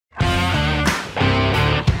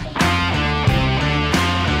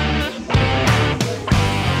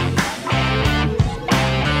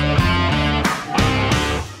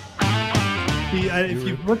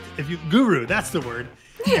Guru, that's the word.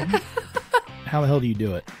 How the hell do you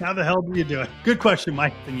do it? How the hell do you do it? Good question,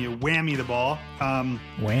 Mike. Then you whammy the ball.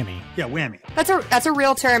 Whammy? Yeah, whammy. That's a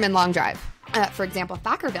real term in long drive. For example,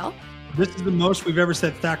 Thackerville. This is the most we've ever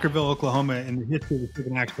said Thackerville, Oklahoma in the history of the Stick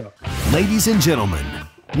and Hack Show. Ladies and gentlemen,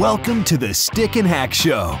 welcome to the Stick and Hack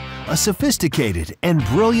Show, a sophisticated and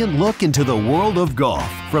brilliant look into the world of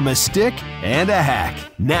golf from a stick and a hack.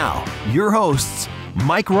 Now, your hosts,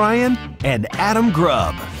 Mike Ryan and Adam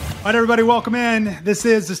Grubb. All right, everybody, welcome in. This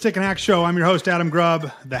is the Stick and Hack Show. I'm your host, Adam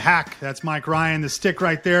Grubb. The hack, that's Mike Ryan. The stick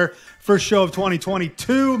right there. First show of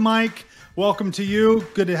 2022. Mike, welcome to you.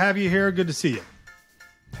 Good to have you here. Good to see you.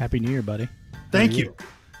 Happy New Year, buddy. Thank you.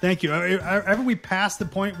 Thank you. Haven't we passed the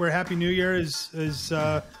point where Happy New Year is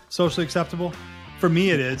socially acceptable? For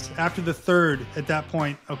me, it is. After the third, at that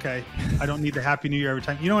point, okay, I don't need the Happy New Year every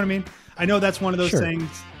time. You know what I mean? I know that's one of those things.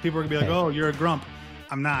 People are going to be like, oh, you're a grump.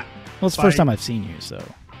 I'm not. Well, it's the first time I've seen you, so.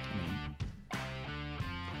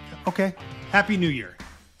 Okay. Happy New Year,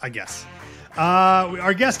 I guess.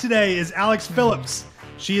 Our guest today is Alex Phillips.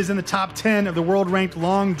 She is in the top 10 of the world-ranked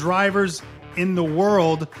long drivers in the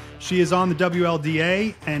world. She is on the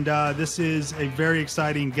WLDA, and this is a very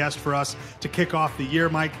exciting guest for us to kick off the year,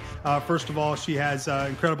 Mike. First of all, she has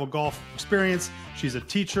incredible golf experience. She's a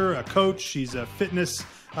teacher, a coach. She's a fitness,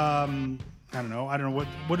 I don't know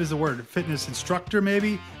what is the word? Fitness instructor,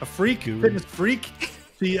 maybe? A freak? Guru. Fitness freak?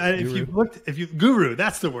 See, guru,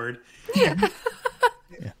 that's the word. Yeah.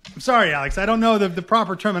 I'm sorry, Alex. I don't know the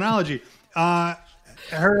proper terminology. Her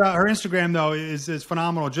Instagram, though, is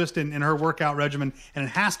phenomenal just in her workout regimen. And it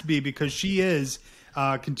has to be because she is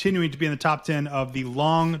continuing to be in the top 10 of the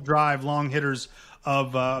long drive, long hitters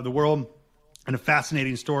of the world. And a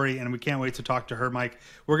fascinating story. And we can't wait to talk to her, Mike.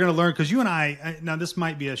 We're going to learn, because you and I, now this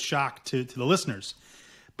might be a shock to the listeners,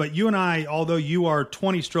 but you and I, although you are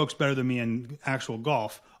 20 strokes better than me in actual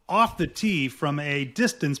golf, off the tee from a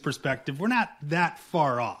distance perspective, we're not that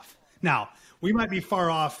far off. Now, we might be far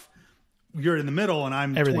off. You're in the middle, and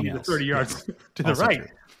I'm 20 to 30 yards to the right. True.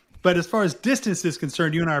 But as far as distance is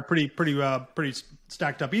concerned, you and I are pretty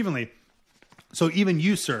stacked up evenly. So even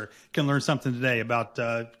you, sir, can learn something today about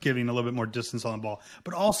giving a little bit more distance on the ball.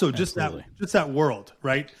 But also just that world,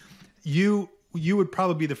 right? You would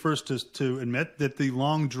probably be the first to admit that the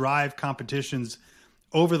long drive competitions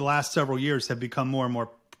over the last several years have become more and more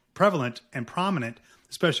prevalent and prominent,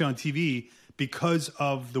 especially on TV, because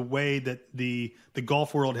of the way that the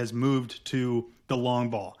golf world has moved to the long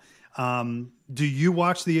ball. Do you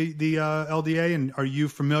watch the LDA, and are you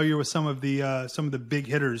familiar with some of the big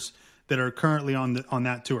hitters that are currently on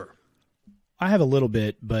that tour? I have a little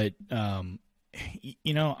bit, but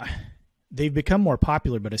they've become more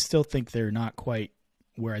popular, but I still think they're not quite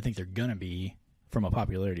where I think they're gonna be from a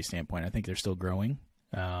popularity standpoint. I think they're still growing,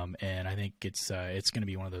 and I think it's going to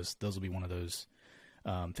be one of those. Those will be one of those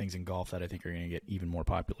things in golf that I think are going to get even more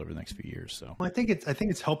popular over the next few years. So I think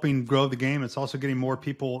it's helping grow the game. It's also getting more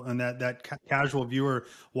people and that casual viewer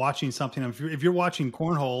watching something. If you're watching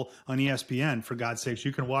cornhole on ESPN, for God's sakes,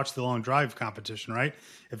 you can watch the long drive competition, right?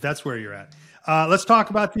 If that's where you're at. Let's talk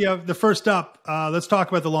about the first up. Let's talk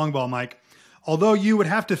about the long ball, Mike. Although you would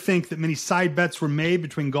have to think that many side bets were made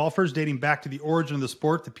between golfers dating back to the origin of the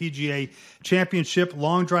sport, the PGA Championship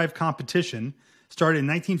long drive competition started in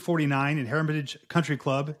 1949 in Hermitage Country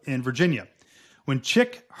Club in Virginia. When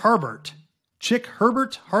Chick Herbert,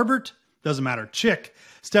 doesn't matter, Chick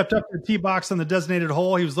stepped up to the tee box on the designated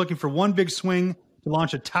hole, he was looking for one big swing to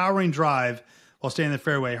launch a towering drive while staying in the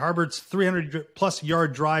fairway. Herbert's 300-plus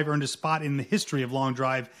yard drive earned a spot in the history of long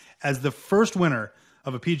drive as the first winner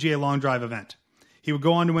of a PGA long drive event. He would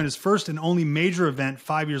go on to win his first and only major event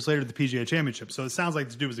 5 years later, the PGA Championship. So it sounds like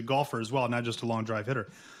this dude was a golfer as well, not just a long drive hitter.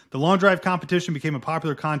 The long drive competition became a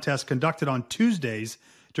popular contest conducted on Tuesdays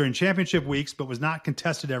during championship weeks, but was not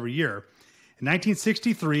contested every year. In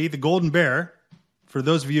 1963, the Golden Bear, for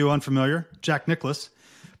those of you unfamiliar, Jack Nicklaus,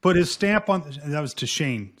 put his stamp on, that was to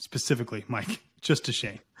Shane specifically, Mike, just to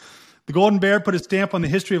Shane. The Golden Bear put his stamp on the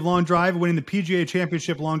history of long drive, winning the PGA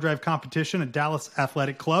Championship long drive competition at Dallas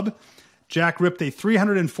Athletic Club. Jack ripped a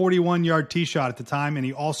 341-yard tee shot at the time, and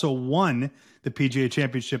he also won the PGA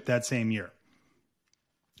Championship that same year.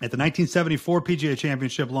 At the 1974 PGA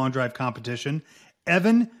Championship long drive competition,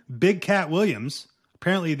 Evan Big Cat Williams,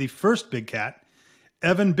 apparently the first Big Cat,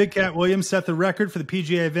 Evan Big Cat Williams set the record for the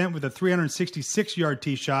PGA event with a 366-yard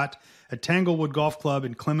tee shot at Tanglewood Golf Club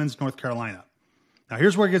in Clemens, North Carolina. Now,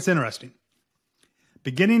 here's where it gets interesting.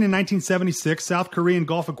 Beginning in 1976, South Korean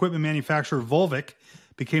golf equipment manufacturer Volvic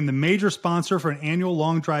became the major sponsor for an annual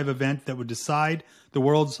long drive event that would decide the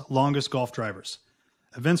world's longest golf drivers.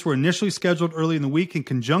 Events were initially scheduled early in the week in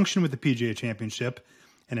conjunction with the PGA Championship,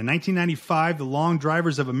 And in 1995, the Long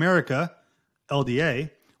Drivers of America, LDA,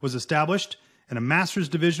 was established, and a master's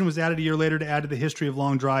division was added a year later to add to the history of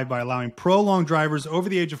long drive by allowing pro long drivers over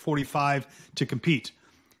the age of 45 to compete.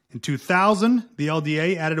 In 2000, the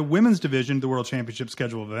LDA added a women's division to the World Championship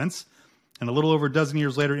schedule of events. And a little over a dozen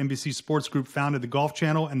years later, NBC Sports Group founded the Golf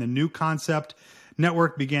Channel, and the new concept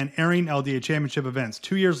network began airing LDA championship events.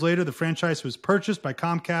 2 years later, the franchise was purchased by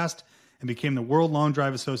Comcast and became the World Long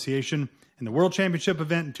Drive Association. And the World Championship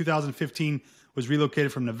event in 2015 was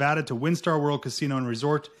relocated from Nevada to WinStar World Casino and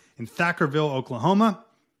Resort in Thackerville, Oklahoma.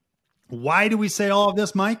 Why do we say all of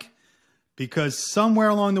this, Mike? Because somewhere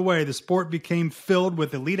along the way, the sport became filled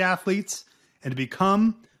with elite athletes, and to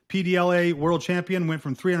become PDLA world champion went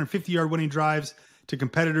from 350-yard winning drives to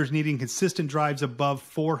competitors needing consistent drives above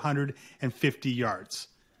 450 yards.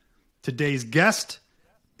 Today's guest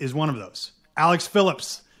is one of those. Alex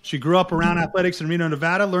Phillips. She grew up around athletics in Reno,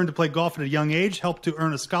 Nevada, learned to play golf at a young age, helped to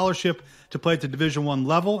earn a scholarship to play at the Division I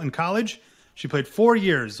level in college. She played 4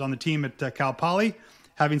 years on the team at Cal Poly,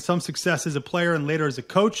 having some success as a player and later as a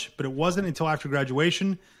coach, but it wasn't until after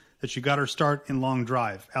graduation that she got her start in long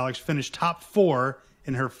drive. Alex finished top 4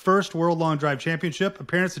 in her first World Long Drive Championship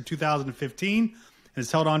appearance in 2015 and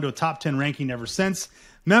has held on to a top 10 ranking ever since.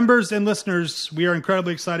 Members and listeners, we are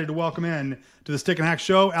incredibly excited to welcome in to the Stick and Hack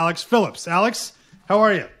Show, Alex Phillips. Alex, how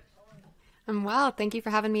are you? I'm well. Thank you for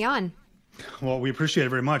having me on. Well, we appreciate it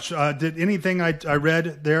very much. Did anything I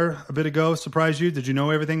read there a bit ago surprise you? Did you know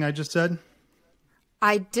everything I just said?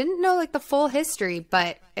 I didn't know the full history,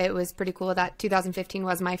 but it was pretty cool that 2015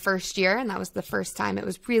 was my first year, and that was the first time it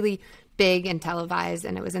was really big and televised,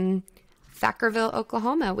 and it was in Thackerville,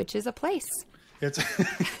 Oklahoma, which is a place. It's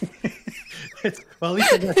well, at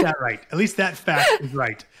least I got that right. At least that fact is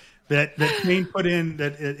right. That Kane put in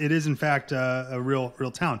that it is in fact a real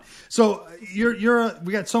town. So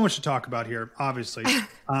we got so much to talk about here, obviously.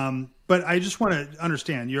 But I just want to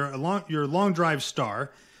understand you're a long drive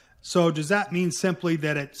star. So does that mean simply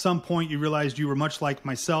that at some point you realized you were much like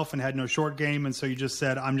myself and had no short game, and so you just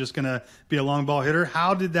said, I'm just going to be a long ball hitter?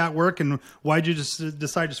 How did that work, and why did you just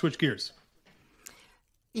decide to switch gears?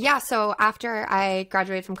 Yeah, so after I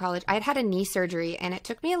graduated from college, I had a knee surgery, and it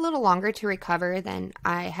took me a little longer to recover than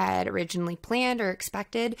I had originally planned or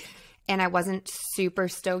expected, and I wasn't super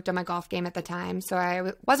stoked on my golf game at the time. So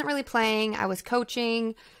I wasn't really playing. I was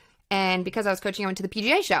coaching, and because I was coaching, I went to the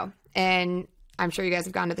PGA show, and I'm sure you guys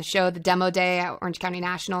have gone to the show. The demo day at Orange County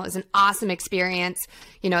National is an awesome experience.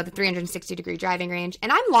 You know, the 360-degree driving range.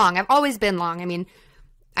 And I'm long. I've always been long. I mean,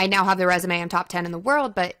 I now have the resume. I'm top 10 in the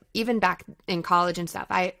world. But even back in college and stuff,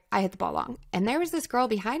 I hit the ball long. And there was this girl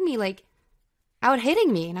behind me, out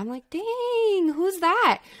hitting me. And I'm like, dang, who's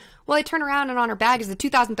that? Well, I turn around, and on her bag is the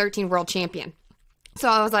 2013 world champion. So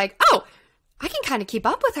I was like, oh, I can kind of keep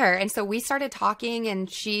up with her. And so we started talking, and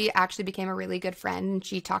she actually became a really good friend. And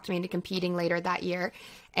she talked me into competing later that year.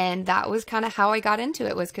 And that was kind of how I got into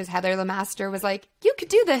it, was because Heather LeMaster was like, you could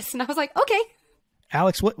do this. And I was like, okay.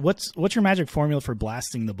 Alex, what's your magic formula for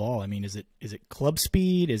blasting the ball? I mean, is it club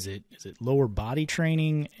speed? Is it lower body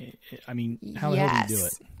training? I mean, how the hell do you do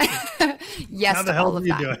it? Yes, how the hell do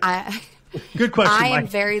you do it? Good question. I am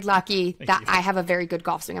very lucky that I have a very good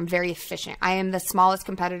golf swing. I'm very efficient. I am the smallest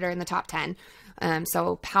competitor in the top 10.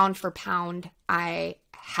 So pound for pound, I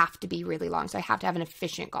have to be really long. So I have to have an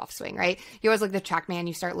efficient golf swing, right? You always look at the TrackMan,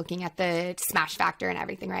 you start looking at the smash factor and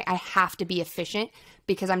everything, right? I have to be efficient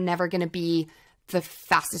because I'm never going to be the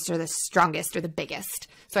fastest or the strongest or the biggest.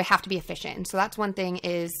 So I have to be efficient. And so that's one thing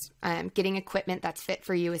is getting equipment that's fit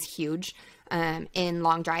for you is huge. In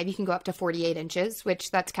long drive, you can go up to 48 inches,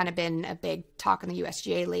 which that's kind of been a big talk in the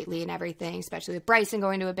USGA lately and everything, especially with Bryson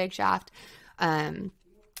going to a big shaft.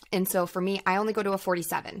 And so for me, I only go to a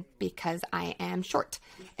 47 because I am short.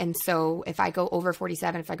 And so if I go over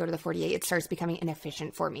 47, if I go to the 48, it starts becoming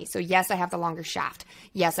inefficient for me. So yes, I have the longer shaft.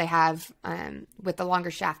 Yes, I have, with the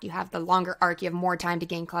longer shaft, you have the longer arc, you have more time to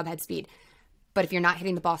gain club head speed. But if you're not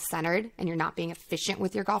hitting the ball centered and you're not being efficient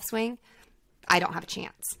with your golf swing, I don't have a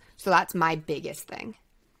chance. So that's my biggest thing.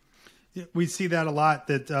 We see that a lot,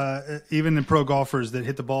 that even in pro golfers that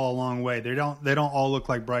hit the ball a long way, they don't all look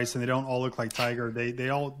like Bryson. They don't all look like Tiger.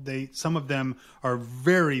 Some of them are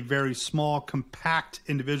very, very small, compact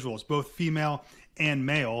individuals, both female and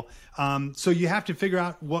male. So you have to figure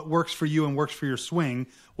out what works for you and works for your swing,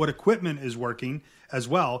 what equipment is working as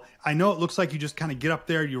well. I know it looks like you just kind of get up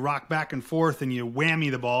there, you rock back and forth, and you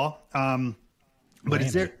whammy the ball. But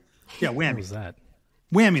is there, whammy. What was that?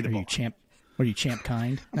 Whammy the ball. Are you champ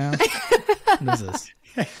kind now? What is this?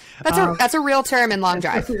 That's a real term in long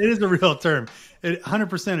drive. It is a real term.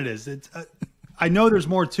 100% it is. It's. I know there's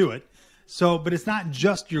more to it. So, but it's not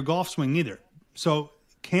just your golf swing either. So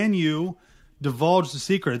can you divulge the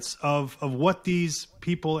secrets of what these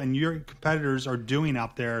people and your competitors are doing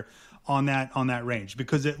out there on that range?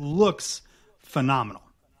 Because it looks phenomenal.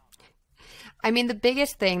 I mean, the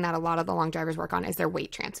biggest thing that a lot of the long drivers work on is their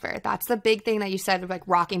weight transfer. That's the big thing that you said, like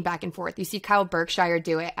rocking back and forth. You see Kyle Berkshire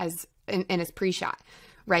do it as in his pre-shot,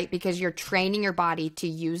 right? Because you're training your body to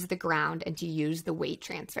use the ground and to use the weight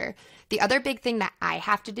transfer. The other big thing that I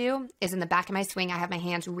have to do is in the back of my swing, I have my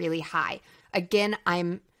hands really high. Again,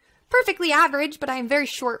 I'm perfectly average, but I'm very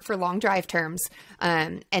short for long drive terms.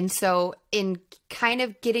 And so in kind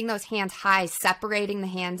of getting those hands high, separating the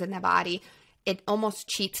hands and the body, it almost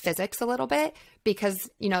cheats physics a little bit because,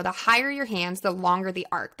 you know, the higher your hands, the longer the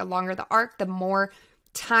arc. The longer the arc, the more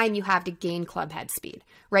time you have to gain club head speed,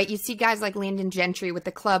 right? You see guys like Landon Gentry with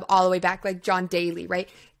the club all the way back, like John Daly, right?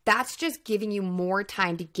 That's just giving you more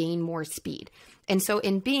time to gain more speed. And so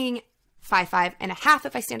in being 5'5.5",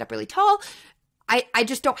 if I stand up really tall, I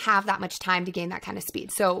just don't have that much time to gain that kind of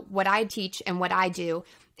speed. So what I teach and what I do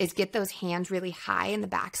is get those hands really high in the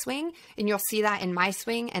backswing, and you'll see that in my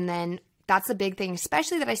swing. And then that's a big thing,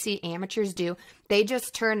 especially that I see amateurs do. They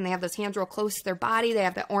just turn and they have those hands real close to their body. They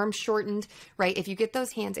have the arms shortened, right? If you get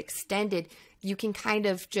those hands extended, you can kind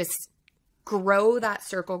of just grow that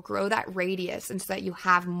circle, grow that radius, and so that you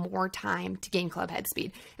have more time to gain club head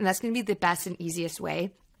speed. And that's going to be the best and easiest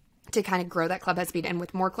way to kind of grow that club head speed. And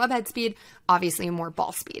with more club head speed, obviously more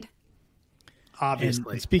ball speed.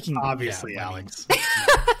 Obviously. And speaking, obviously, yeah, Alex.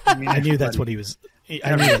 I knew that's what he was.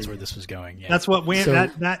 I knew that's where this was going. Yeah. That's what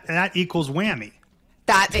that equals whammy.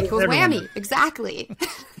 That equals whammy. Exactly.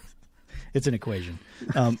 It's an equation.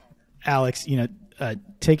 Alex,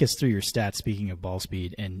 take us through your stats. Speaking of ball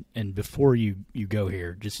speed, and before you go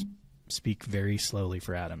here, just speak very slowly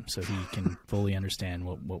for Adam so he can fully understand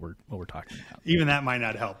what we're talking about. Even that might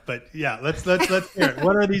not help, but yeah, let's hear it.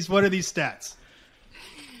 What are these stats?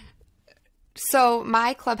 So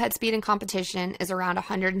my club head speed in competition is around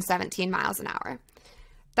 117 miles an hour.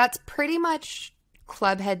 That's pretty much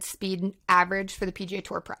club head speed average for the PGA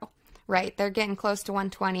Tour Pro, right? They're getting close to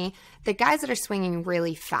 120. The guys that are swinging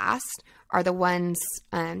really fast are the ones,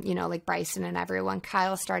 like Bryson and everyone.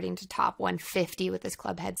 Kyle's starting to top 150 with his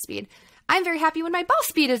club head speed. I'm very happy when my ball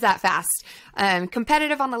speed is that fast.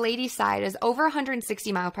 Competitive on the ladies' side is over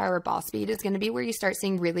 160 mile per hour ball speed is going to be where you start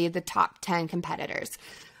seeing really the top 10 competitors.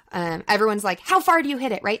 Everyone's like, how far do you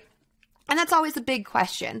hit it, right? And that's always a big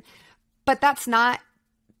question. But that's not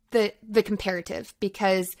the comparative,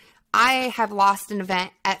 because I have lost an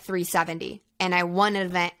event at 370 and I won an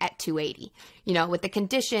event at 280. With the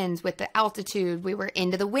conditions, with the altitude, we were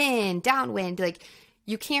into the wind, downwind, like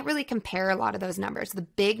you can't really compare a lot of those numbers. The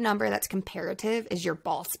big number that's comparative is your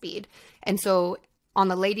ball speed. And so on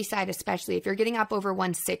the lady side, especially if you're getting up over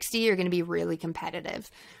 160, you're going to be really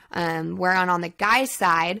competitive. Where on the guy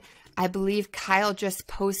side, I believe Kyle just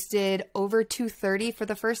posted over 230 for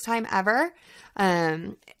the first time ever.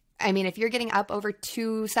 If you're getting up over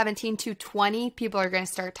 217, 220, people are going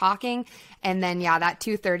to start talking. And then, that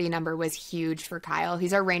 230 number was huge for Kyle.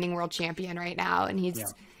 He's our reigning world champion right now, and he's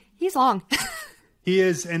long. He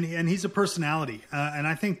is, and he's a personality. And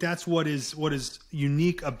I think that's what is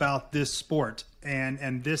unique about this sport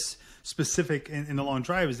and this specific in the long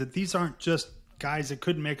drive is that these aren't just guys that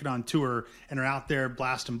couldn't make it on tour and are out there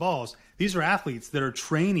blasting balls. These are athletes that are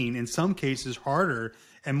training in some cases harder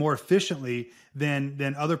and more efficiently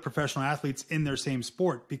than other professional athletes in their same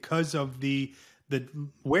sport because of the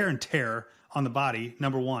wear and tear on the body,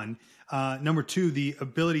 number one. Number two, the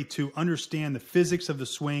ability to understand the physics of the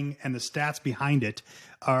swing and the stats behind it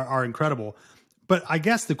are incredible. But I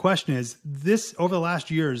guess the question is, this over the last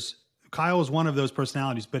years, Kyle is one of those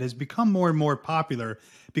personalities, but has become more and more popular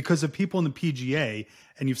because of people in the PGA.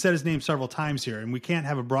 And you've said his name several times here, and we can't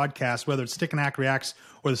have a broadcast, whether it's Stick and Hack Reacts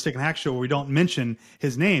or the Stick and Hack Show, where we don't mention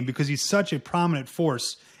his name because he's such a prominent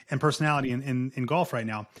force and personality in golf right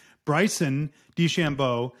now. Bryson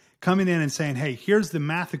DeChambeau coming in and saying, hey, here's the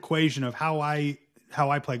math equation of how I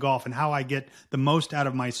play golf and how I get the most out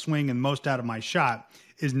of my swing and most out of my shot,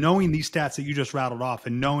 is knowing these stats that you just rattled off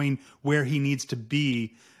and knowing where he needs to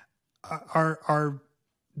be. Are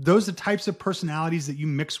those the types of personalities that you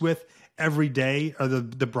mix with every day? Are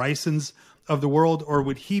the Brysons of the world, or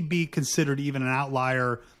would he be considered even an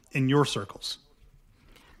outlier in your circles?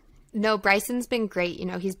 No, Bryson's been great.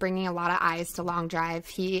 He's bringing a lot of eyes to long drive.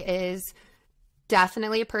 He is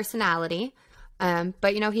definitely a personality.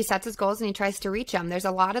 But he sets his goals and he tries to reach them. There's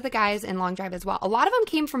a lot of the guys in long drive as well. A lot of them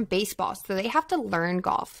came from baseball, so they have to learn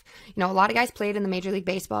golf. A lot of guys played in the Major League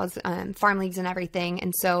Baseballs, farm leagues and everything.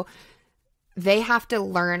 And so they have to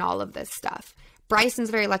learn all of this stuff. Bryson's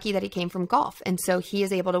very lucky that he came from golf. And so he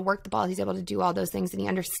is able to work the ball. He's able to do all those things, and he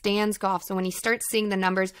understands golf. So when he starts seeing the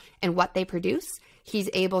numbers and what they produce, he's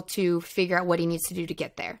able to figure out what he needs to do to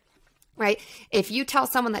get there, right? If you tell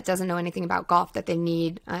someone that doesn't know anything about golf that they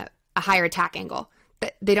need a higher attack angle,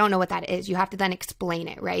 but they don't know what that is, you have to then explain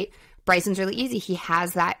it, right? Bryson's really easy. He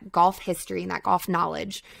has that golf history and that golf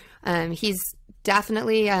knowledge. He's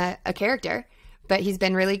definitely a character, but he's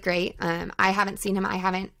been really great. I haven't seen him. I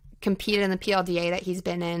haven't competed in the PLDA that he's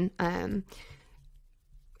been in.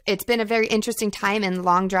 It's been a very interesting time in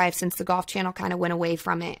long drive since the Golf Channel kind of went away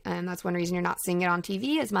from it. That's one reason you're not seeing it on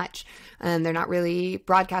TV as much. They're not really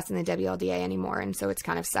broadcasting the WLDA anymore. And so it's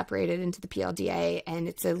kind of separated into the PLDA, and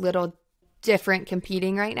it's a little different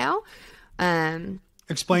competing right now.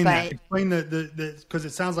 Explain that. Explain the because it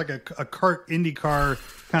sounds like a kart IndyCar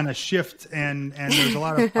kind of shift, and there's a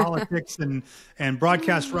lot of politics and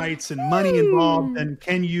broadcast rights and money involved. And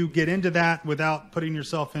can you get into that without putting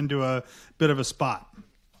yourself into a bit of a spot?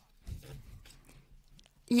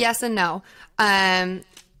 Yes and no.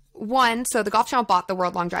 One, so the Golf Channel bought the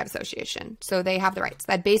World Long Drive Association, so they have the rights.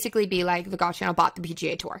 That'd basically be like the Golf Channel bought the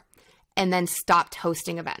PGA Tour and then stopped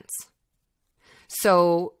hosting events.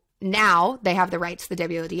 So now they have the rights to the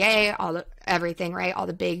WLDA, everything, right? All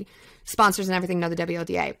the big sponsors and everything know the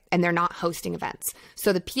WLDA, and they're not hosting events.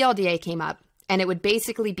 So the PLDA came up, and it would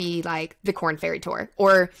basically be like the Corn Ferry Tour,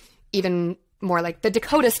 or even more like the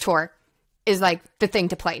Dakotas Tour is like the thing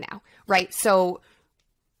to play now, right? So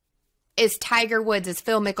is Tiger Woods, is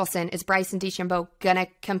Phil Mickelson, is Bryson DeChambeau going to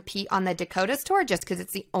compete on the Dakotas Tour just because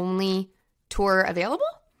it's the only tour available?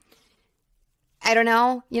 I don't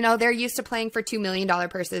know. You know, they're used to playing for $2 million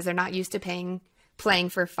purses. They're not used to playing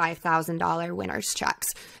for $5,000 winners checks.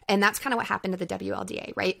 And that's kind of what happened to the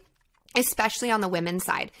WLDA, right? Especially on the women's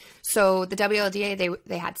side. So the WLDA,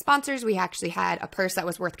 they had sponsors. We actually had a purse that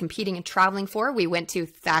was worth competing and traveling for. We went to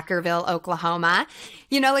Thackerville, Oklahoma,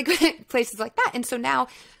 you know, like places like that. And so now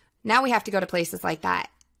we have to go to places like that.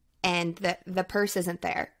 And the purse isn't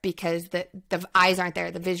there because the eyes aren't there.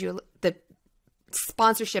 The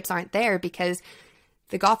sponsorships aren't there because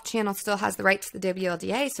the Golf Channel still has the rights to the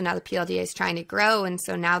WLDA. So now the PLDA is trying to grow. And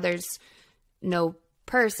so now there's no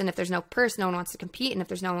purse. And if there's no purse, no one wants to compete. And if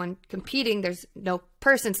there's no one competing, there's no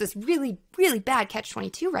purse. And it's this really, really bad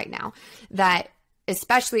catch-22 right now that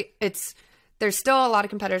especially there's still a lot of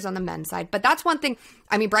competitors on the men's side. But that's one thing.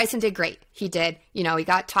 I mean, Bryson did great. He did, he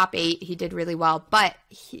got top 8. He did really well. But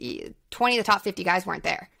 20 of the top 50 guys weren't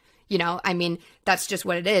there. I mean, that's just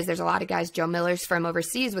what it is. There's a lot of guys, Joe Miller's from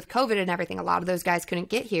overseas with COVID and everything. A lot of those guys couldn't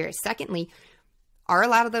get here. Secondly, are a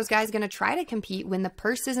lot of those guys going to try to compete when the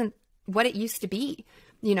purse isn't what it used to be?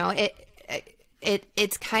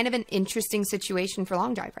 It's kind of an interesting situation for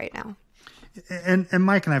long drive right now. And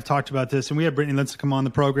Mike and I have talked about this, and we had Brittany Linson come on the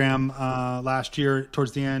program last year.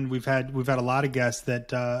 Towards the end, we've had a lot of guests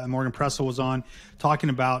that Morgan Pressel was on talking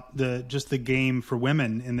about the game for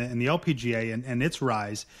women in the LPGA and its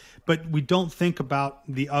rise. But we don't think about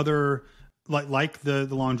the other like the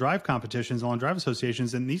long drive competitions, the long drive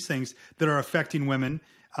associations, and these things that are affecting women.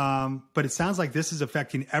 But it sounds like this is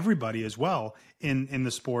affecting everybody as well in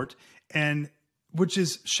the sport, and which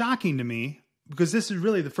is shocking to me. Because this is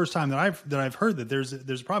really the first time that I've heard that there's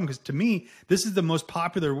a problem. Because to me, this is the most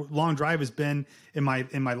popular long drive has been in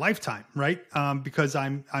my lifetime, right? Because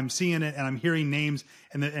I'm seeing it and I'm hearing names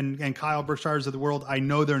and Kyle Berkshires of the world. I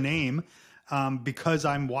know their name because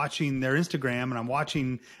I'm watching their Instagram and I'm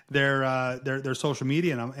watching their social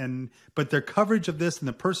media but their coverage of this and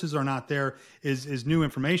the purses are not there is new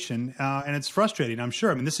information and it's frustrating. I'm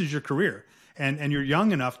sure. I mean, this is your career. And you're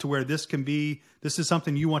young enough to where this is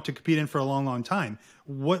something you want to compete in for a long, long time.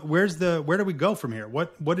 Where do we go from here?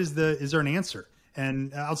 Is there an answer?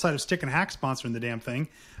 And outside of Stick and Hack sponsoring the damn thing,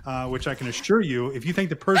 which I can assure you, if you think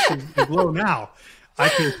the purse is low now, I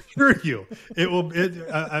can assure you it will.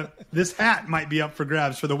 This hat might be up for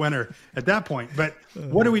grabs for the winner at that point. But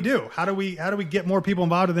what do we do? How do we get more people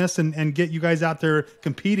involved in this and get you guys out there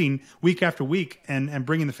competing week after week and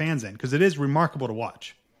bringing the fans in? Because it is remarkable to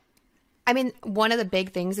watch. I mean, one of the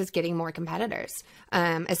big things is getting more competitors,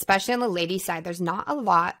 especially on the ladies' side. There's not a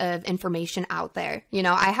lot of information out there.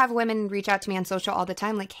 I have women reach out to me on social all the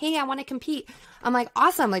time, like, hey, I want to compete. I'm like,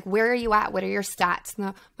 awesome. Like, where are you at? What are your stats?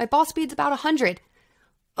 My ball speed's about 100.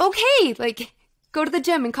 Okay. Like, go to the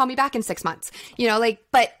gym and call me back in 6 months,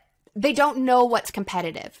 but they don't know what's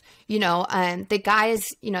competitive. The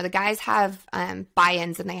guys have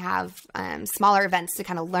buy-ins and they have smaller events to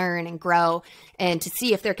kind of learn and grow and to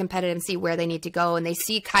see if they're competitive and see where they need to go. And they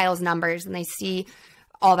see Kyle's numbers and they see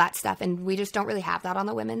all that stuff. And we just don't really have that on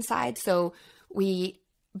the women's side.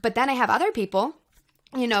 But then I have other people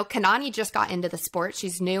you know, Kanani just got into the sport.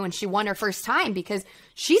 She's new and she won her first time because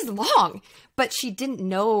she's long, but she didn't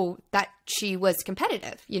know that she was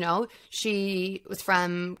competitive. You know, she was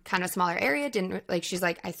from kind of a smaller area. She's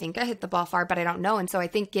like, I think I hit the ball far, but I don't know. And so I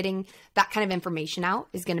think getting that kind of information out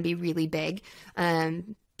is going to be really big.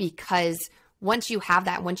 Because once you have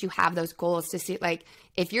those goals to see, like,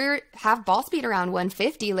 if have ball speed around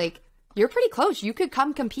 150, like, you're pretty close. You could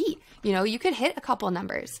come compete, you know, you could hit a couple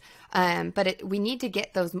numbers. But we need to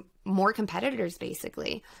get those more competitors,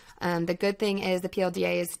 basically. The good thing is the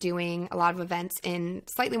PLDA is doing a lot of events in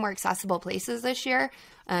slightly more accessible places this year.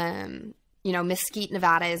 You know, Mesquite,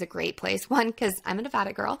 Nevada is a great place. One, because I'm a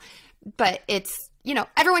Nevada girl, but it's, you know,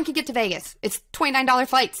 everyone can get to Vegas. It's $29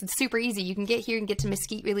 flights. It's super easy. You can get here and get to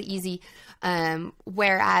Mesquite really easy.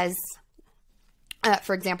 Whereas,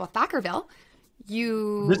 for example, Thackerville,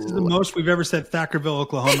 This is the most we've ever said Thackerville,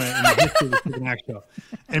 Oklahoma in the history of the Stick and Hack Show.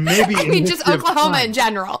 And maybe I mean, just Oklahoma in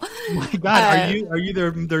general. Oh my God, are you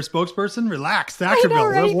their spokesperson? Relax,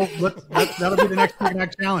 Thackerville. Know, right? That'll be the next Stick and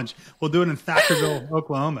Hack challenge. We'll do it in Thackerville,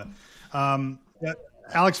 Oklahoma.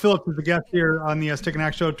 Alex Phillips is the guest here on the Stick and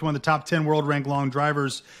Hack Show, to one of the top 10 world-ranked long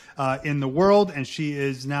drivers in the world, and she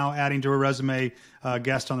is now adding to her resume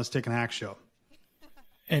guest on the Stick and Hack Show.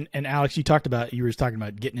 And Alex, you were talking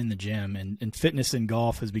about getting in the gym, and fitness in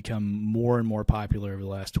golf has become more and more popular over the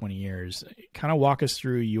last 20 years. Kind of walk us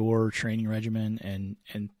through your training regimen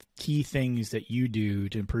and key things that you do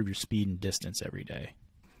to improve your speed and distance every day.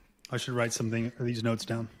 I should write these notes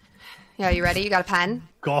down. Yeah, you ready? You got a pen?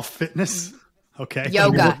 Golf fitness. Okay.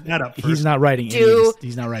 Yoga. That up first. He's not writing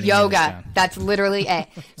he's not writing yoga. That's literally it.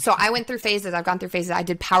 So I went through phases. I've gone through phases. I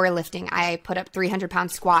did powerlifting. I put up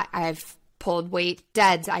 300-pound squat. I've pulled weight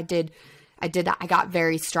deads. I did that. I got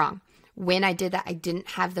very strong. When I did that, I didn't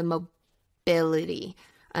have the mobility.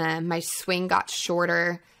 My swing got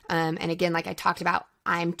shorter. And again, like I talked about,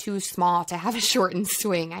 I'm too small to have a shortened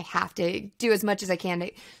swing. I have to do as much as I can.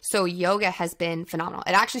 So yoga has been phenomenal.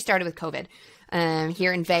 It actually started with COVID.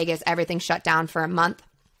 Here in Vegas, everything shut down for a month.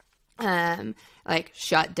 Like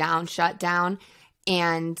shut down,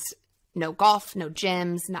 and no golf, no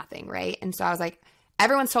gyms, nothing, right? And so I was like,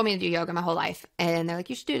 everyone's told me to do yoga my whole life. And they're like,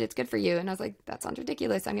 you should do it. It's good for you. And I was like, that sounds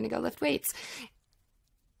ridiculous. I'm going to go lift weights.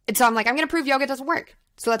 And so I'm like, I'm going to prove yoga doesn't work.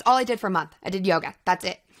 So that's all I did for a month. I did yoga. That's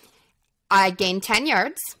it. I gained 10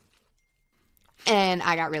 yards and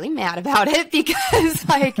I got really mad about it because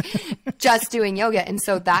like just doing yoga. And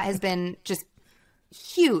so that has been just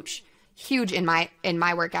huge in my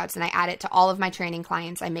workouts. And I add it to all of my training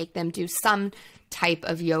clients. I make them do some type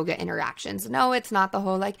of yoga interactions. No, it's not the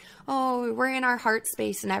whole like, oh, we're in our heart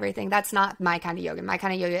space and everything. That's not my kind of yoga. My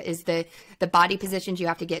kind of yoga is the body positions you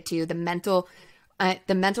have to get to, the mental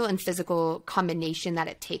and physical combination that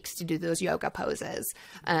it takes to do those yoga poses.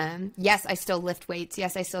 Yes, I still lift weights.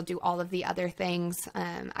 Yes, I still do all of the other things.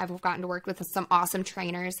 I've gotten to work with some awesome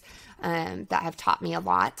trainers that have taught me a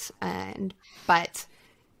lot. But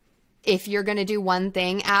if you're going to do one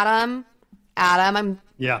thing, Adam,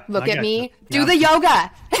 look at me. Do the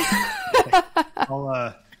yoga.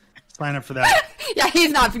 I'll sign up for that. Yeah,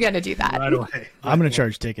 he's not going to do that. Right away. I'm going to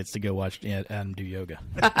charge tickets to go watch Adam do yoga.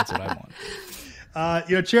 That's what I want.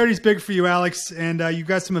 Charity's big for you, Alex, and you've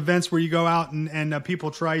got some events where you go out and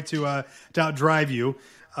people try to outdrive you.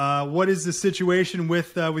 What is the situation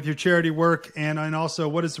with your charity work, and also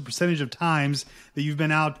what is the percentage of times that you've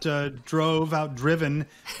been outdriven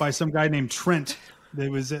by some guy named Trent that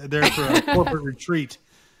was there for a corporate retreat?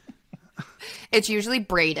 It's usually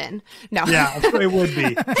Braden. No. Yeah, it would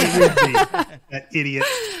be. That idiot.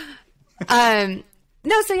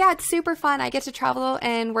 No, so yeah, it's super fun. I get to travel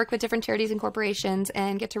and work with different charities and corporations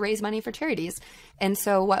and get to raise money for charities. And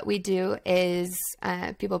so what we do is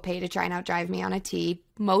people pay to try and outdrive me on a tee,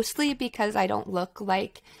 mostly because I don't look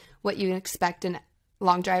like what you expect a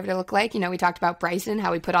long driver to look like. You know, we talked about Bryson,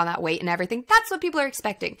 how we put on that weight and everything. That's what people are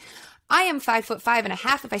expecting. I am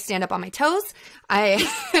 5'5.5" if I stand up on my toes. I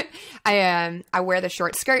wear the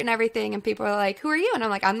short skirt and everything, and people are like, "Who are you?" And I'm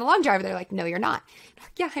like, "I'm the long driver." They're like, "No, you're not."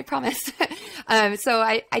 Yeah, I promise. So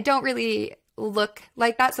I don't really look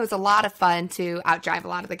like that. So it's a lot of fun to outdrive a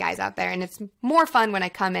lot of the guys out there, and it's more fun when I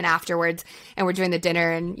come in afterwards and we're doing the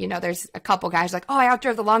dinner, and there's a couple guys like, "Oh, I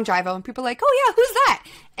outdrove the long driver," and people are like, "Oh yeah, who's that?"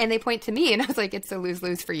 and they point to me, and I was like, it's a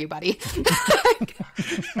lose-lose for you, buddy.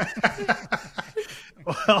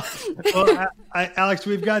 Well, Alex,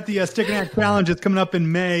 we've got the Stick and Hack Challenge. It's coming up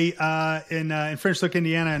in May in French Lick,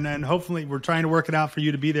 Indiana, and hopefully we're trying to work it out for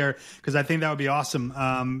you to be there because I think that would be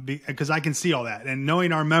awesome because I can see all that. And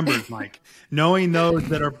knowing our members, Mike, knowing those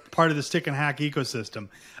that are part of the Stick and Hack ecosystem,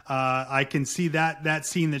 I can see that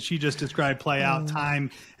scene that she just described play out time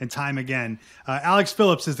and time again. Alex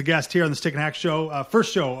Phillips is the guest here on the Stick and Hack Show,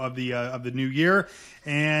 first show of the new year,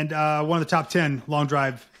 and one of the top 10 long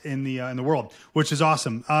drive in the world, which is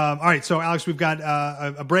awesome. All right, so Alex, we've got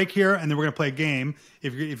a break here, and then we're gonna play a game.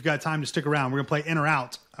 If you've got time to stick around, we're gonna play in or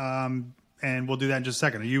out, and we'll do that in just a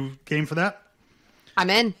second. Are you game for that? I'm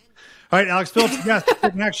in. All right, Alex Phillips, yes, Stick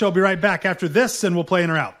and Hack Show. I'll be right back after this, and we'll play in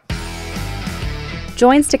or out.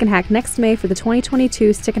 Join Stick and Hack next May for the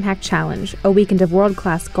 2022 Stick and Hack Challenge, a weekend of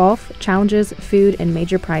world-class golf, challenges, food, and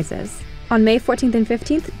major prizes. On May 14th and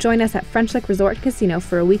 15th, join us at French Lick Resort Casino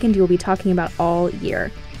for a weekend you will be talking about all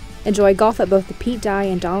year. Enjoy golf at both the Pete Dye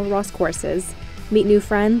and Donald Ross courses, meet new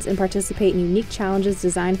friends, and participate in unique challenges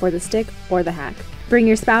designed for the stick or the hack. Bring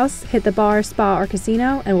your spouse, hit the bar, spa, or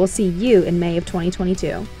casino, and we'll see you in May of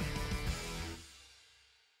 2022.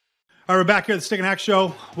 All right, we're back here at the Stick and Hack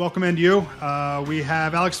Show. Welcome into you. We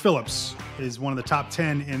have Alex Phillips, is one of the top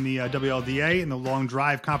 10 in the WLDA in the long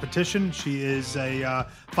drive competition. She is a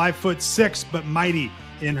 5'6" but mighty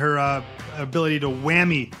in her ability to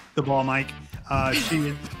whammy the ball, Mike. She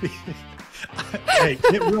is. Hey,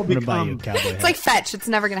 it will become. It's like fetch. It's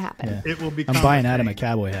never going to happen. Yeah. It will become. I'm buying Adam a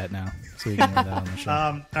cowboy hat now, so we can wear that on the show.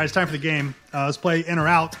 All right, it's time for the game. Let's play in or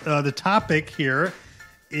out. The topic here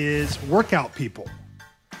is workout people.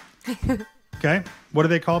 Okay, what are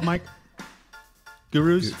they called, Mike?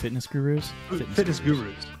 Gurus? Fitness gurus? Fitness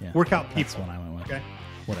gurus. Yeah, workout people. That's the one I went with. Okay.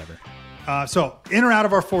 Whatever. So in or out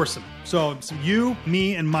of our foursome. So you,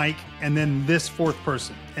 me, and Mike, and then this fourth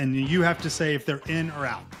person. And you have to say if they're in or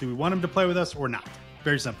out. Do we want them to play with us or not?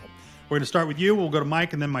 Very simple. We're going to start with you. We'll go to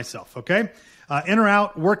Mike and then myself. Okay. In or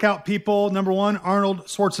out, workout people. Number one, Arnold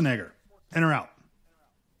Schwarzenegger. In or out?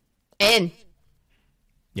 In.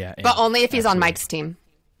 Yeah. But only if he's on Mike's team.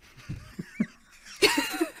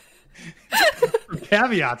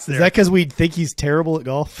 Caveats there. Is that because we think he's terrible at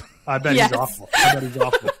golf? I bet he's awful. I bet he's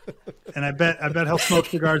awful. And I bet he'll smoke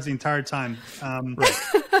cigars the entire time.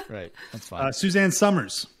 Right. That's fine. Suzanne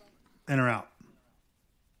Summers, in or out?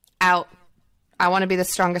 Out. I want to be the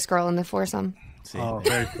strongest girl in the foursome. See,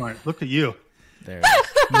 very smart. Look at you. There.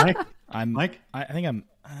 Mike? Mike? I think I'm.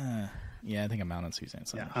 Yeah, I think I'm out on Suzanne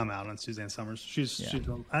Summers. Yeah, I'm out on Suzanne Summers. She's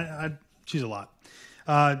a lot.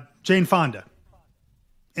 Jane Fonda.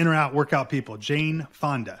 In or out, workout people. Jane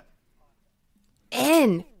Fonda.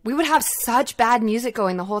 In. We would have such bad music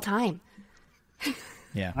going the whole time.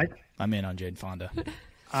 Yeah, I'm in on Jane Fonda.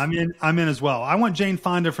 I'm in as well. I want Jane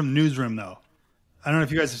Fonda from Newsroom, though. I don't know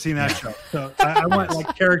if you guys have seen that show. So I want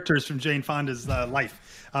like characters from Jane Fonda's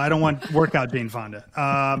life. I don't want workout Jane Fonda.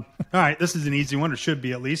 All right, this is an easy one, or should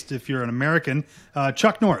be at least if you're an American.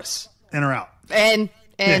 Chuck Norris, in or out? In.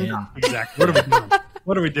 Yeah, exactly.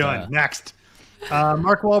 What are we doing? Next.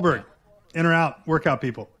 Mark Wahlberg, in or out, workout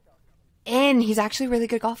people? In. He's actually a really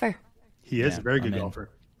good golfer. He is a very good golfer.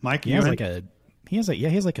 Mike, he has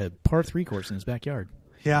like a par 3 course in his backyard.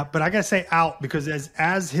 Yeah, but I gotta say out because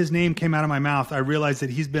as his name came out of my mouth, I realized that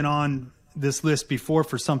he's been on this list before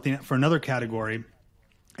for another category,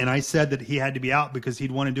 and I said that he had to be out because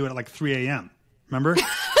he'd want to do it at like 3 a.m. Remember?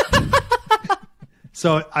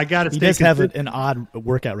 So I got to stay. He does have an odd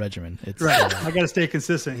workout regimen. It's right. I got to stay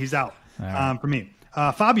consistent. He's out for me.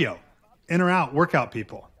 Fabio, in or out, workout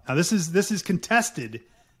people. Now this is contested,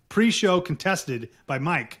 pre-show contested by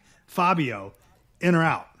Mike. Fabio, in or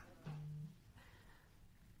out?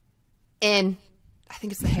 In. I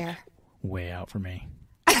think it's the hair. Way out for me.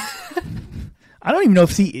 I don't even know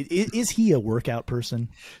if is he a workout person.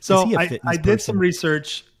 So I did some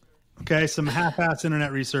research. Okay, some half-ass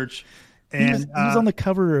internet research. And he was on the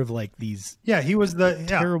cover of like these. Yeah, he was the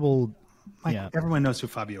terrible. Mike, everyone knows who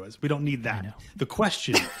Fabio is. We don't need that. The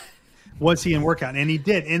question was he in workout, and he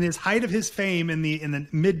did. In his height of his fame in the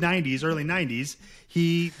mid '90s, early '90s,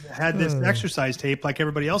 he had this exercise tape like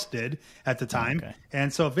everybody else did at the time. Okay.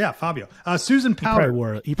 And so, Fabio. Susan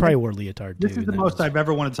Powder. He probably wore leotard too. This is the most I've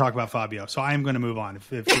ever wanted to talk about Fabio, so I am going to move on.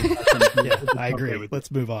 I agree. Okay, let's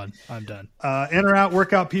move on. I'm done. In or out,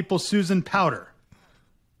 workout people. Susan Powder.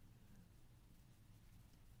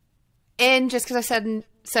 In, just because I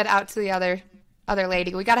said out to the other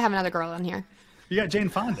lady. We got to have another girl in here. You got Jane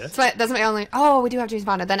Fonda. That's my only. Oh, we do have Jane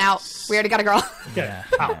Fonda. Then out. We already got a girl. Yeah.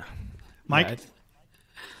 Out. Mike.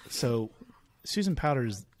 So, Susan Powder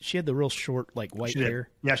She had the real short, like white hair.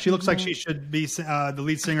 Yeah, she looks like she should be the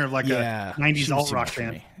lead singer of like a 90s alt rock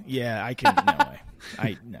band. Yeah, I can. No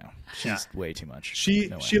way. No, she's way too much. She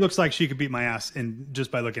looks like she could beat my ass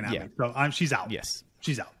just by looking at me. So she's out. Yes,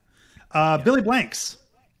 she's out. Billy Blanks.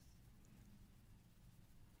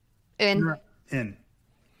 In.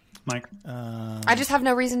 Mike. I just have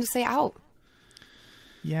no reason to say out.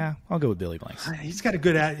 Yeah, I'll go with Billy Blanks. He's got a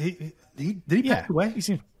good did he pass away?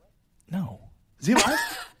 No. Is he alive?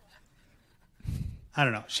 I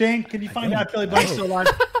don't know. Shane, can you find out if Billy Blanks is still alive?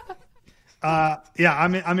 Yeah,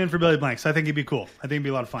 I'm in for Billy Blanks. I think he'd be cool. I think it'd be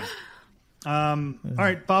a lot of fun. All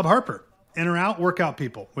right, Bob Harper. In or out, workout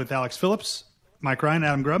people with Alex Phillips, Mike Ryan,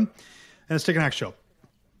 Adam Grubb, and a Stick and Hack show.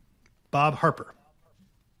 Bob Harper.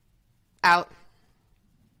 Out.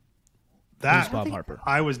 Who's Bob Harper?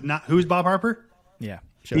 I was not. Who's Bob Harper? Yeah.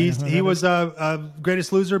 He was a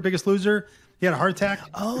Greatest Loser, Biggest Loser. He had a heart attack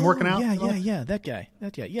from working out. Yeah. That guy.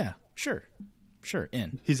 Yeah. Sure.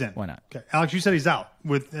 In. He's in. Why not? Okay. Alex, you said he's out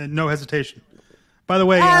with no hesitation. By the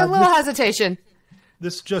way, a little hesitation.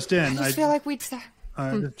 This just in. I just feel like we'd start.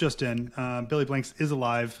 Just in. Billy Blanks is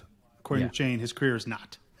alive. According to Shane, his career is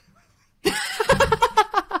not.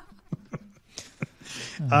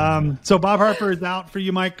 So Bob Harper is out for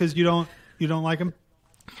you, Mike, because you don't like him.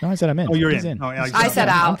 No, I said I'm in. Oh, you're He's in. Oh, Alex, I said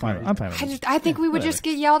out. I'm fine with it. I think we would just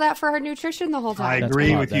get yelled at for our nutrition the whole time. I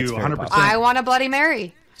agree with you 100%. I want a Bloody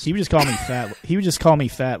Mary. He would just call me fat. He would just call me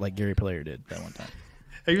fat like Gary Player did that one time.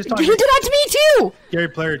 He did that to me too. Gary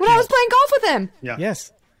Player when I was playing golf with him. Yeah.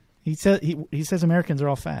 Yes. He says Americans are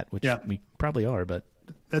all fat, which we probably are, but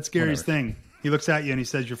that's Gary's thing. He looks at you and he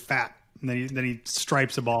says you're fat, and then he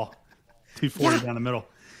stripes a ball 240 down the middle.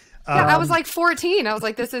 Yeah, I was like 14. I was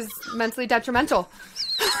like, this is mentally detrimental.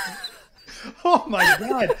 Oh my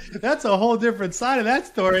God, that's a whole different side of that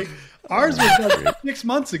story. Ours was like 6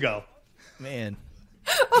 months ago. Man.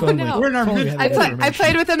 Oh no! We're in our I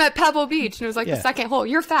played with him at Pebble Beach, and it was like the second hole.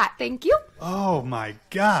 You're fat, thank you. Oh my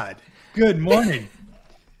God! Good morning.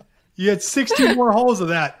 You had 16 more holes of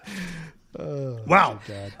that. Wow.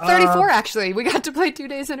 34 actually. We got to play 2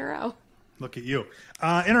 days in a row. Look at you.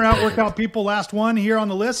 In or out workout people. Last one here on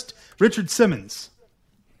the list. Richard Simmons.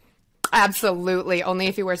 Absolutely. Only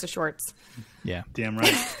if he wears the shorts. Yeah. Damn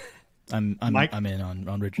right. I'm in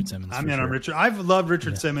on Richard Simmons. I'm in on Richard. I've loved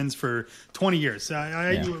Richard Simmons for 20 years.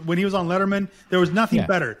 When he was on Letterman, there was nothing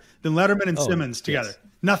better than Letterman and Simmons together. Yes.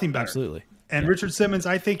 Nothing better. Absolutely. And Richard Simmons,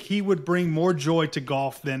 I think he would bring more joy to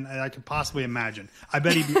golf than I could possibly imagine. I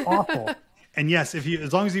bet he'd be awful. And yes,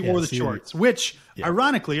 as long as he wore the shorts, which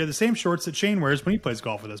ironically are the same shorts that Shane wears when he plays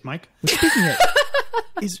golf with us, Mike. Speaking of,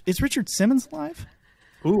 is Richard Simmons alive?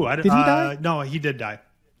 Ooh, did he die? No, he did die.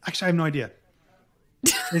 Actually, I have no idea.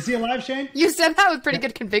 Is he alive, Shane? You said that with pretty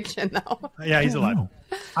good conviction, though. Yeah, he's alive.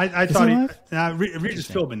 I thought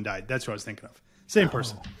Regis Philbin died. That's what I was thinking of. Same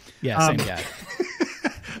person. Yeah, same guy.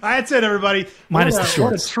 That's it, everybody. Minus the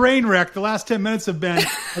shorts. What a train wreck the last 10 minutes have been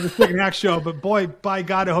of the Stick and Hack show. But boy, by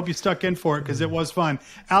God, I hope you stuck in for it because it was fun.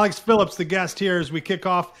 Alex Phillips, the guest here as we kick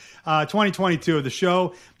off 2022 of the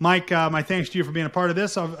show. Mike, my thanks to you for being a part of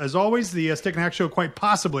this. As always, the Stick and Hack show, quite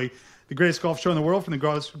possibly the greatest golf show in the world from the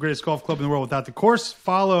greatest golf club in the world without the course.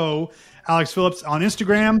 Follow Alex Phillips on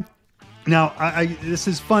Instagram. Now, this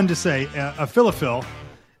is fun to say. A Phil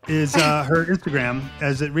is her Instagram,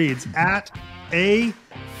 as it reads, at Phil,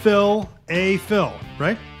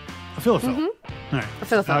 right? A Phil. Mm-hmm. All right. A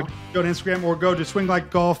Phil. Go to Instagram or go to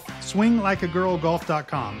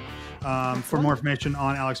swinglikeagirlgolf.com for more information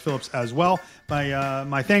on Alex Phillips as well.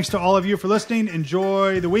 My thanks to all of you for listening.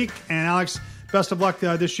 Enjoy the week. And Alex, best of luck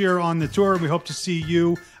this year on the tour. We hope to see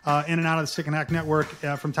you in and out of the Stick and Hack Network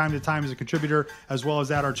from time to time as a contributor, as well as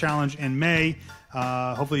at our challenge in May.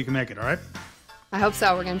 Hopefully you can make it, all right? I hope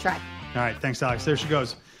so. We're going to try. All right. Thanks, Alex. There she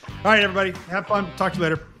goes. All right, everybody. Have fun. Talk to you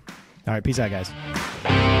later. All right. Peace out, guys.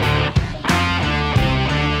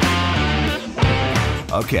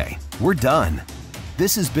 Okay, we're done.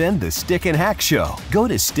 This has been the Stick and Hack Show. Go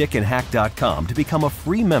to stickandhack.com to become a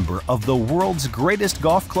free member of the world's greatest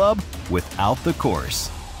golf club without the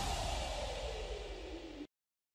course.